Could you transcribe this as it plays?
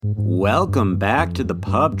Welcome back to the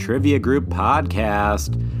Pub Trivia Group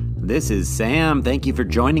podcast. This is Sam. Thank you for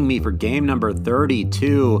joining me for game number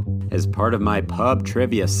 32 as part of my Pub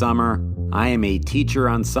Trivia Summer. I am a teacher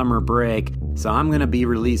on summer break, so I'm going to be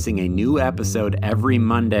releasing a new episode every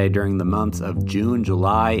Monday during the months of June,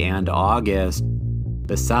 July, and August.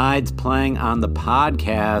 Besides playing on the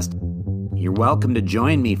podcast, you're welcome to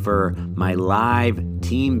join me for my live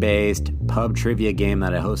team-based pub trivia game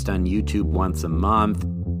that I host on YouTube once a month.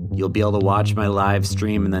 You'll be able to watch my live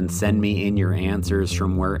stream and then send me in your answers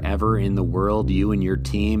from wherever in the world you and your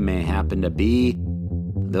team may happen to be.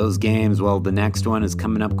 Those games, well, the next one is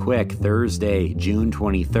coming up quick, Thursday, June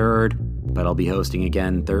 23rd, but I'll be hosting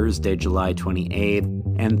again Thursday, July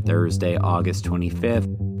 28th, and Thursday, August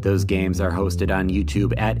 25th. Those games are hosted on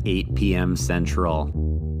YouTube at 8 p.m. Central.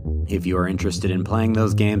 If you are interested in playing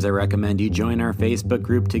those games, I recommend you join our Facebook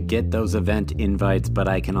group to get those event invites, but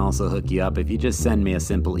I can also hook you up if you just send me a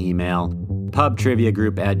simple email,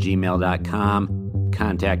 pubtriviagroup@gmail.com.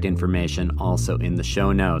 Contact information also in the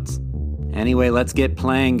show notes. Anyway, let's get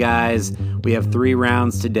playing, guys. We have 3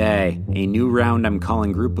 rounds today. A new round I'm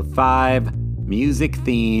calling Group of 5, music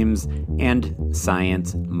themes, and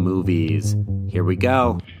science movies. Here we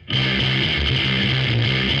go.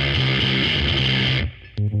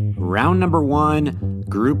 Round number 1,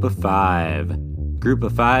 Group of 5. Group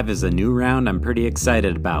of 5 is a new round I'm pretty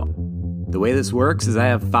excited about. The way this works is I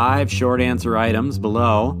have 5 short answer items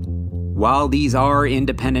below. While these are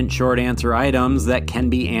independent short answer items that can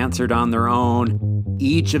be answered on their own,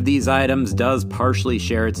 each of these items does partially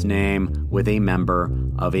share its name with a member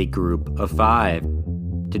of a group of 5.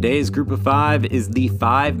 Today's group of 5 is the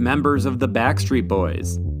 5 members of the Backstreet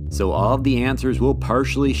Boys. So all of the answers will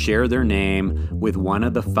partially share their name with one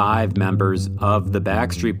of the 5 members of the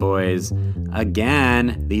Backstreet Boys.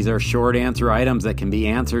 Again, these are short answer items that can be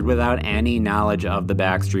answered without any knowledge of the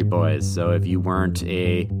Backstreet Boys. So if you weren't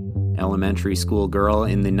a elementary school girl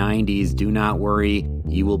in the 90s, do not worry,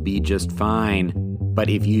 you will be just fine. But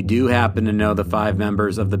if you do happen to know the 5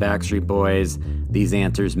 members of the Backstreet Boys, these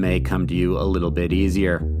answers may come to you a little bit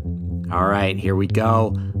easier. All right, here we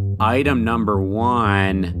go. Item number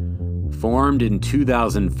 1, formed in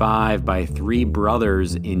 2005 by 3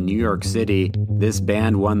 brothers in New York City, this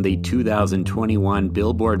band won the 2021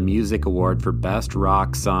 Billboard Music Award for Best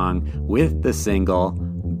Rock Song with the single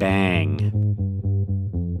Bang.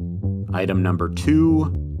 Item number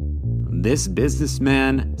 2, this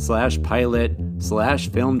businessman / pilot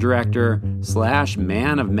 / film director /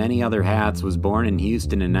 man of many other hats was born in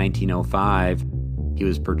Houston in 1905. He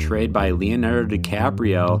was portrayed by Leonardo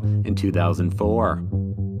DiCaprio in 2004.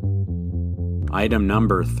 Item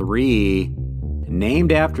number 3,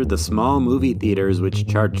 named after the small movie theaters which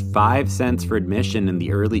charged 5 cents for admission in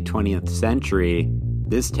the early 20th century,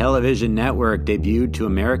 this television network debuted to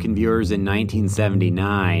American viewers in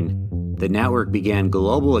 1979. The network began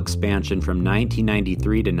global expansion from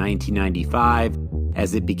 1993 to 1995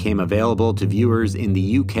 as it became available to viewers in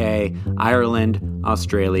the UK, Ireland,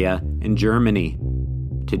 Australia, and Germany.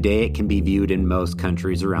 Today it can be viewed in most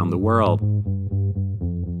countries around the world.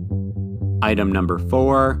 Item number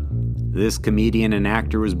 4, this comedian and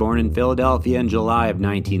actor was born in Philadelphia in July of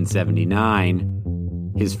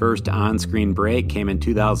 1979. His first on-screen break came in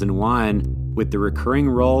 2001 with the recurring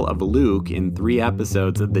role of Luke in 3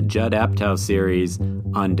 episodes of the Judd Apatow series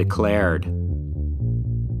Undeclared.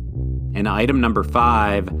 And item number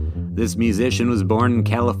 5, this musician was born in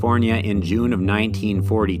California in June of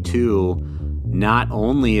 1942. Not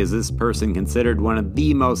only is this person considered one of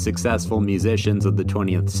the most successful musicians of the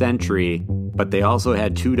 20th century, but they also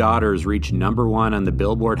had 2 daughters reach number 1 on the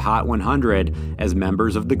Billboard Hot 100 as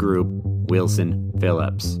members of the group Wilson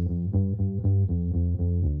Phillips.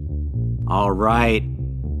 All right,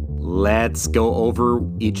 let's go over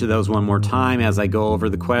each of those one more time. As I go over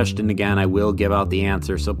the question again, I will give out the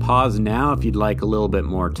answer. So pause now if you'd like a little bit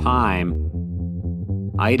more time.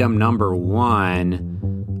 Item number 1,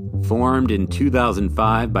 formed in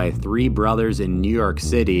 2005 by 3 brothers in New York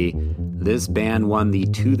City, this band won the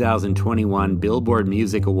 2021 Billboard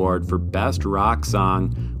Music Award for Best Rock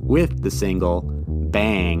Song with the single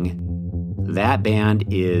Bang. That band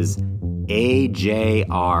is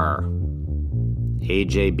AJR.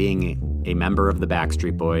 AJ being a member of the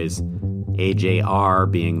Backstreet Boys, AJR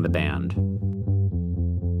being the band.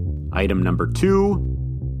 Item number 2,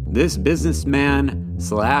 this businessman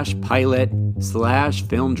 / pilot /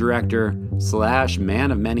 film director /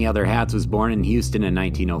 man of many other hats was born in Houston in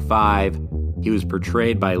 1905. He was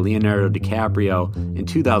portrayed by Leonardo DiCaprio in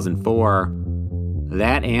 2004.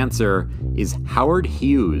 That answer is Howard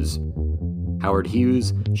Hughes. Howard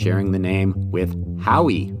Hughes sharing the name with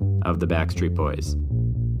Howie of the Backstreet Boys.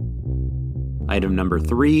 Item number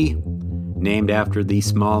 3, named after the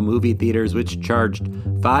small movie theaters which charged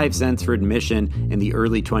 5 cents for admission in the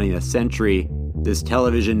early 20th century. This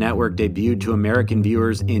television network debuted to American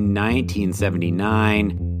viewers in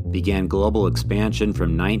 1979, began global expansion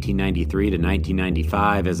from 1993 to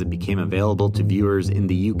 1995 as it became available to viewers in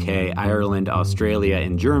the UK, Ireland, Australia,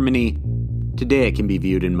 and Germany. Today it can be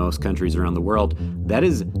viewed in most countries around the world. That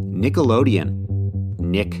is Nickelodeon.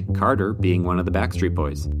 Nick Carter being one of the Backstreet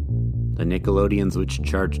Boys. The Nickelodeons which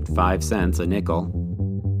charged 5 cents a nickel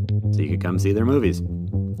so you could come see their movies.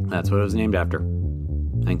 That's what it was named after.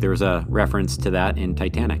 I think there was a reference to that in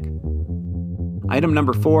Titanic. Item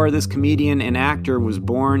number 4, this comedian and actor was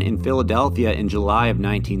born in Philadelphia in July of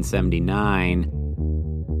 1979.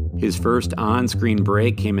 His first on-screen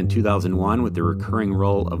break came in 2001 with the recurring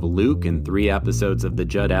role of Luke in 3 episodes of the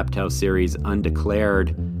Judd Apatow series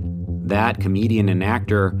Undeclared. That comedian and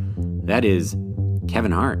actor, that is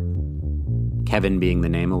Kevin Hart. Kevin being the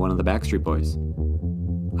name of one of the Backstreet Boys.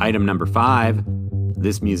 Item number 5,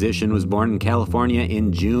 this musician was born in California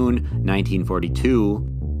in June 1942.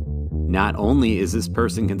 Not only is this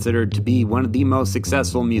person considered to be one of the most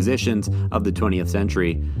successful musicians of the 20th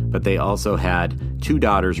century, but they also had 2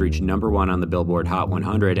 daughters reach number 1 on the Billboard Hot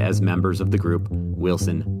 100 as members of the group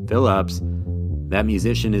Wilson Phillips. That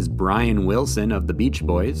musician is Brian Wilson of the Beach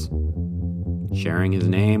Boys, sharing his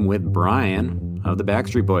name with Brian of the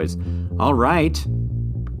Backstreet Boys. All right.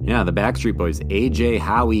 Yeah, the Backstreet Boys, AJ,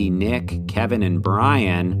 Howie, Nick, Kevin, and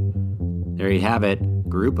Brian. There you have it,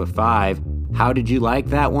 group of 5. How did you like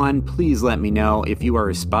that one? Please let me know. If you are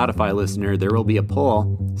a Spotify listener, there will be a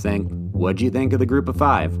poll saying, what'd you think of the group of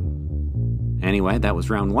 5? Anyway, that was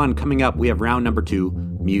round 1. Coming up, we have round number 2,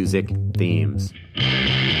 music themes.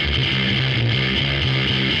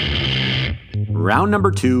 Round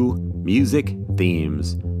number 2, music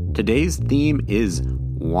themes. Today's theme is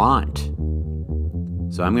want.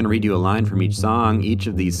 So I'm going to read you a line from each song. Each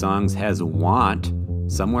of these songs has want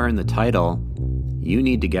somewhere in the title. You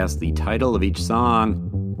need to guess the title of each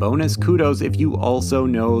song. Bonus kudos if you also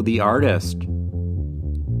know the artist.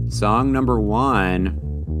 Song number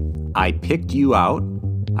 1, I picked you out,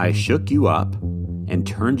 I shook you up, and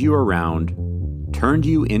turned you around, turned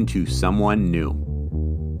you into someone new.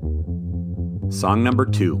 Song number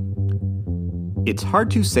 2, it's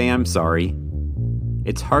hard to say I'm sorry.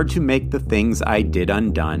 It's hard to make the things I did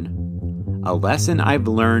undone. A lesson I've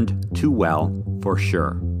learned too well, for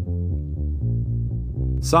sure.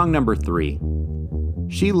 Song number 3.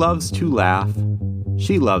 She loves to laugh.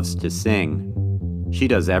 She loves to sing. She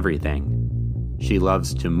does everything. She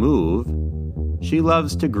loves to move. She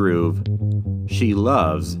loves to groove. She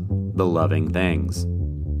loves the loving things.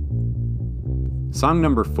 Song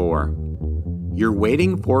number 4. You're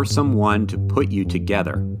waiting for someone to put you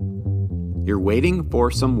together. You're waiting for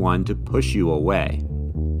someone to push you away.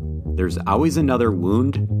 There's always another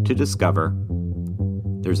wound to discover.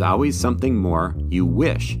 There's always something more you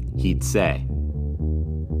wish he'd say.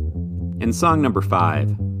 And song number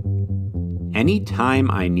 5. Anytime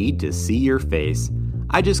I need to see your face,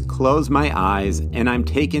 I just close my eyes and I'm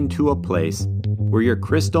taken to a place where your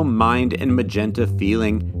crystal mind and magenta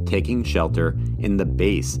feeling taking shelter in the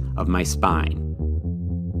base of my spine.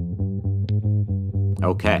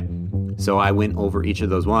 Okay. So I went over each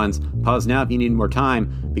of those ones. Pause now if you need more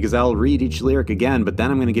time, because I'll read each lyric again, but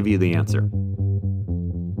then I'm going to give you the answer.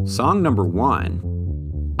 Song number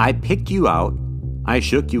 1, I picked you out, I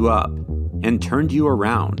shook you up, and turned you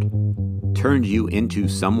around, turned you into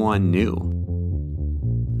someone new.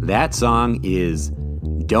 That song is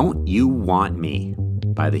Don't You Want Me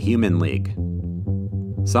by the Human League.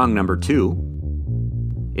 Song number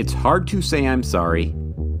 2, it's hard to say I'm sorry.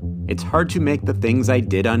 It's hard to make the things I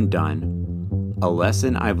did undone. A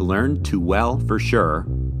lesson I've learned too well for sure.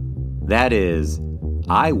 That is,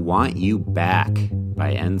 I Want You Back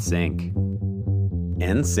by NSYNC.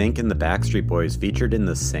 NSYNC and the Backstreet Boys featured in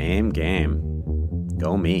the same game.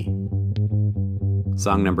 Go me.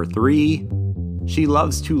 Song number 3, she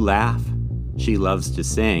loves to laugh. She loves to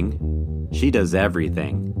sing. She does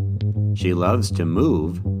everything. She loves to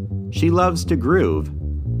move. She loves to groove.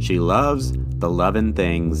 She loves the lovin'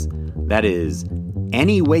 things. That is,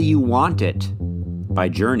 Any Way You Want It by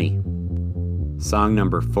Journey. Song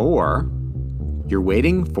number 4, you're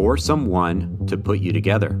waiting for someone to put you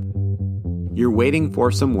together. You're waiting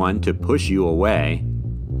for someone to push you away.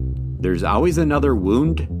 There's always another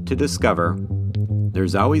wound to discover.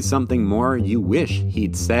 There's always something more you wish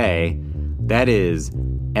he'd say. That is,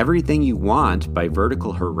 Everything You Want by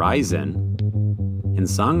Vertical Horizon. And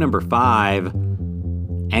song number 5,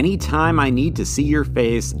 anytime I need to see your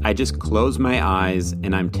face, I just close my eyes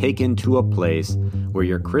and I'm taken to a place where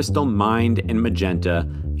your crystal mind and magenta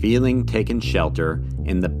feeling taken shelter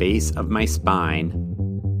in the base of my spine.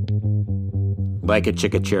 Like a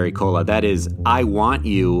Chicka Cherry Cola. That is I Want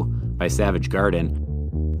You by Savage Garden.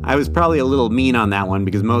 I was probably a little mean on that one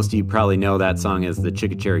because most of you probably know that song as the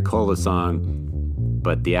Chicka Cherry Cola song,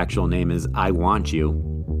 but the actual name is I Want You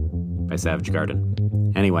by Savage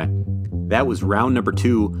Garden. Anyway, that was round number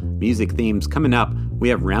 2, music themes. Coming up, we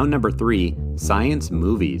have round number 3, science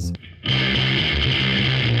movies.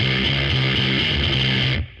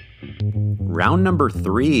 Round number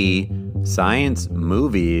 3, science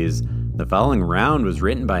movies. The following round was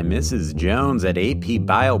written by Mrs. Jones at AP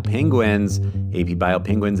Bio Penguins. AP Bio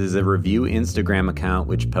Penguins is a review Instagram account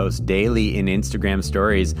which posts daily in Instagram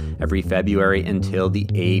stories every February until the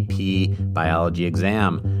AP Biology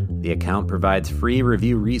exam. The account provides free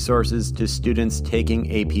review resources to students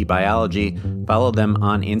taking AP Biology. Follow them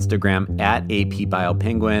on Instagram at AP Bio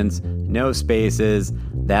Penguins. No spaces.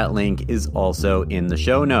 That link is also in the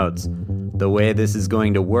show notes. The way this is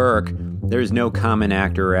going to work, there's no common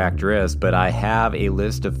actor or actress, but I have a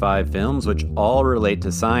list of 5 films which all relate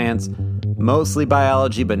to science, mostly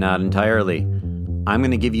biology, but not entirely. I'm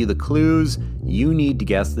going to give you the clues. You need to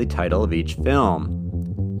guess the title of each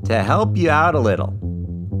film. To help you out a little,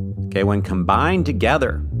 okay, when combined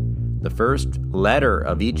together, the first letter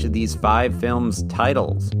of each of these 5 films'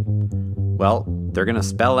 titles, well, they're going to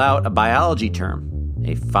spell out a biology term.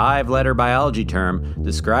 A 5-letter biology term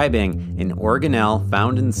describing an organelle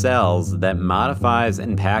found in cells that modifies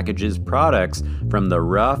and packages products from the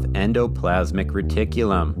rough endoplasmic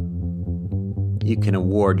reticulum. You can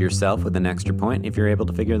award yourself with an extra point if you're able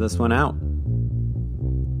to figure this one out.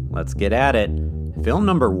 Let's get at it. Film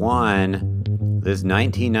number 1. This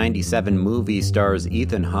 1997 movie stars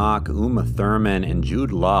Ethan Hawke, Uma Thurman, and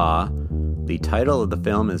Jude Law. The title of the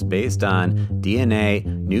film is based on DNA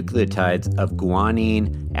nucleotides of guanine,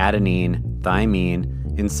 adenine, thymine,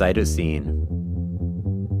 and cytosine.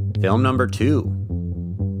 Film number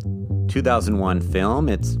 2. 2001 film.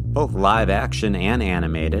 It's both live action and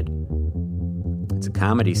animated. It's a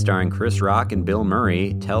comedy starring Chris Rock and Bill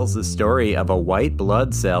Murray. Tells the story of a white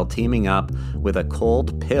blood cell teaming up with a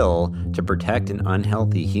cold pill to protect an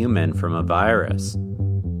unhealthy human from a virus.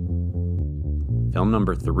 Film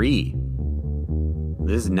number 3.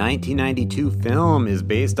 This 1992 film is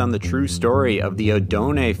based on the true story of the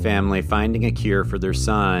O'Donnell family finding a cure for their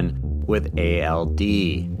son with ALD.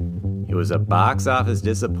 It was a box office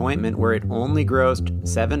disappointment where it only grossed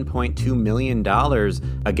 $7.2 million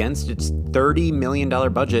against its $30 million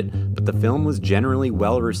budget, but the film was generally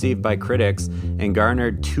well received by critics and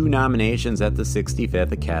garnered 2 nominations at the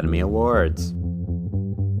 65th Academy Awards.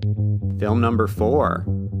 Film number 4.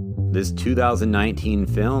 This 2019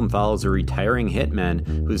 film follows a retiring hitman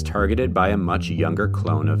who's targeted by a much younger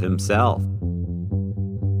clone of himself.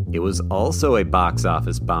 It was also a box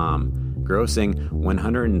office bomb, grossing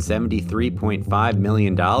 $173.5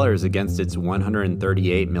 million against its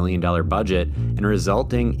 $138 million budget and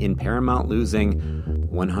resulting in Paramount losing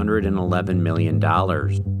 $111 million.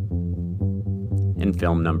 And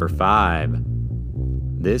film number 5.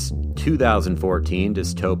 This 2014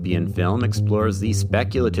 dystopian film explores the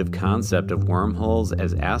speculative concept of wormholes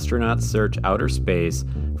as astronauts search outer space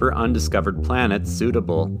for undiscovered planets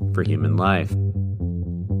suitable for human life.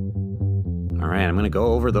 All right, I'm going to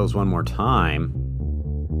go over those one more time.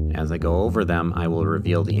 As I go over them, I will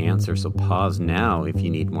reveal the answer, so pause now if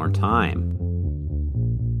you need more time.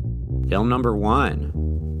 Film number 1,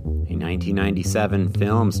 a 1997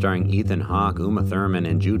 film starring Ethan Hawke, Uma Thurman,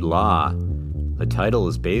 and Jude Law. The title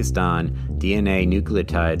is based on DNA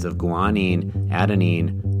nucleotides of guanine,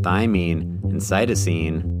 adenine, thymine, and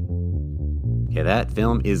cytosine. Okay, that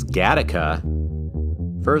film is Gattaca.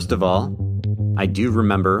 First of all, I do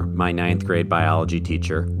remember my 9th grade biology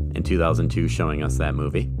teacher in 2002 showing us that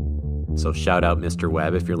movie. So shout out Mr.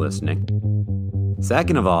 Webb if you're listening.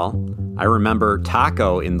 Second of all, I remember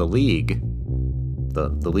Taco in The League.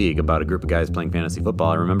 The League, about a group of guys playing fantasy football.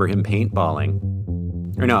 I remember him paintballing.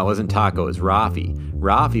 Or no, it wasn't Taco, it was Rafi.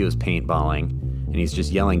 Rafi was paintballing, and he's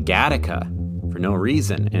just yelling Gattaca for no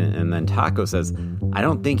reason. And then Taco says, I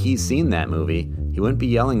don't think he's seen that movie. He wouldn't be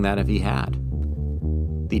yelling that if he had.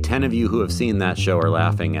 The 10 of you who have seen that show are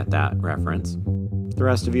laughing at that reference. The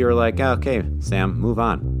rest of you are like, okay, Sam, move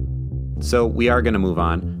on. So we are going to move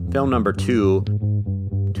on. Film number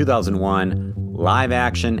 2, 2001, live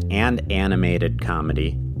action and animated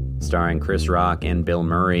comedy, starring Chris Rock and Bill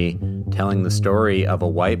Murray, telling the story of a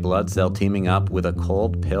white blood cell teaming up with a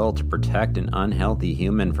cold pill to protect an unhealthy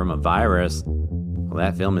human from a virus. Well,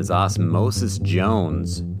 that film is Osmosis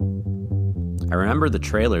Jones. I remember the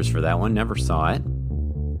trailers for that one, never saw it.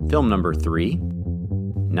 Film number 3,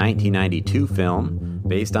 1992 film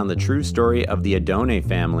based on the true story of the Adone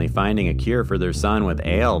family finding a cure for their son with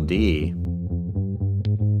ALD. It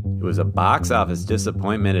was a box office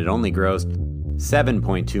disappointment. It only grossed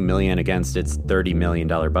 $7.2 million against its $30 million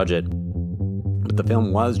budget. But the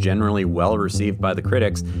film was generally well received by the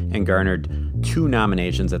critics and garnered 2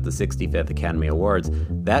 nominations at the 65th Academy Awards.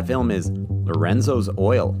 That film is Lorenzo's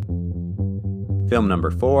Oil. Film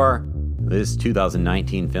number 4. This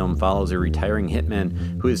 2019 film follows a retiring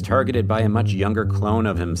hitman who is targeted by a much younger clone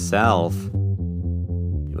of himself.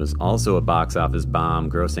 It was also a box office bomb,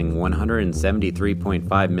 grossing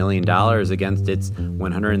 $173.5 million against its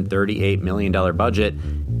 $138 million budget,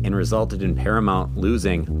 and resulted in Paramount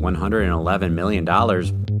losing $111 million.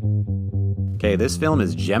 Okay, this film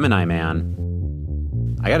is Gemini Man.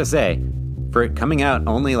 I gotta say, for it coming out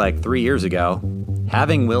only like 3 years ago,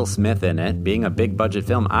 having Will Smith in it, being a big budget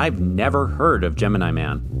film, I've never heard of Gemini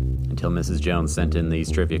Man until Mrs. Jones sent in these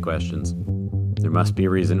trivia questions. There must be a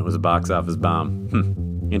reason it was a box office bomb.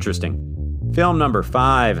 Interesting. Film number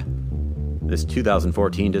 5. This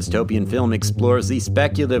 2014 dystopian film explores the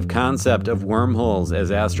speculative concept of wormholes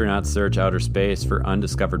as astronauts search outer space for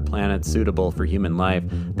undiscovered planets suitable for human life.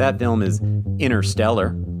 That film is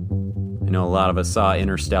Interstellar. I know a lot of us saw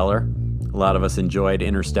Interstellar. A lot of us enjoyed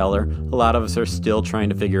Interstellar. A lot of us are still trying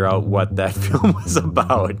to figure out what that film was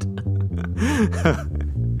about.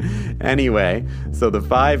 Anyway, so the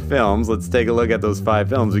 5 films, let's take a look at those 5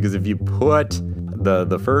 films, because if you put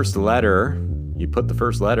the first letter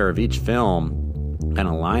of each film, kind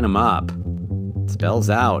of line them up, it spells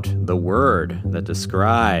out the word that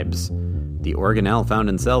describes the organelle found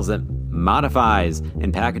in cells that modifies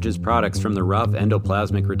and packages products from the rough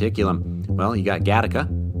endoplasmic reticulum. Well, you got Gattaca,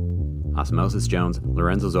 Osmosis Jones,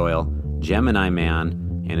 Lorenzo's Oil, Gemini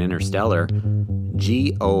Man, and Interstellar.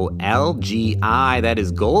 Golgi, that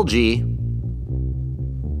is Golgi.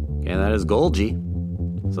 Okay, that is Golgi.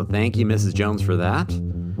 So thank you, Mrs. Jones, for that.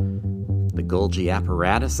 The Golgi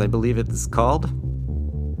apparatus, I believe it is called.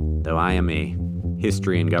 Though I am a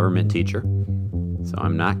history and government teacher, so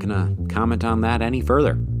I'm not going to comment on that any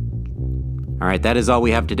further. All right, that is all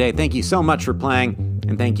we have today. Thank you so much for playing.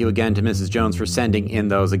 And thank you again to Mrs. Jones for sending in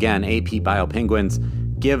those. Again, AP Bio Penguins.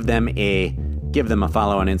 Give them a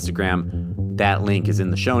follow on Instagram. That link is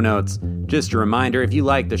in the show notes. Just a reminder, if you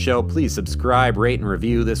like the show, please subscribe, rate, and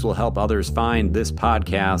review. This will help others find this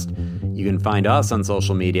podcast. You can find us on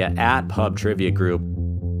social media at Pub Trivia Group.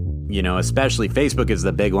 You know, especially Facebook is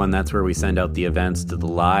the big one. That's where we send out the events to the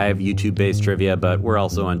live YouTube-based trivia, but we're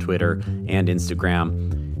also on Twitter and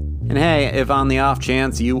Instagram. And hey, if on the off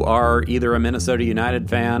chance you are either a Minnesota United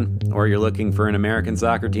fan or you're looking for an American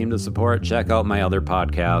soccer team to support, check out my other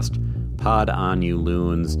podcast, Pod on You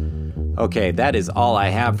Loons. Okay, that is all I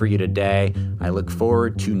have for you today. I look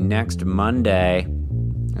forward to next Monday,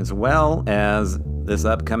 as well as this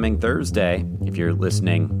upcoming Thursday, if you're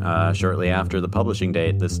listening shortly after the publishing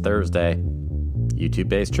date, this Thursday.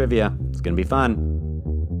 YouTube-based trivia. It's going to be fun.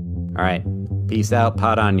 All right, peace out,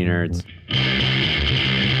 Pod on You nerds.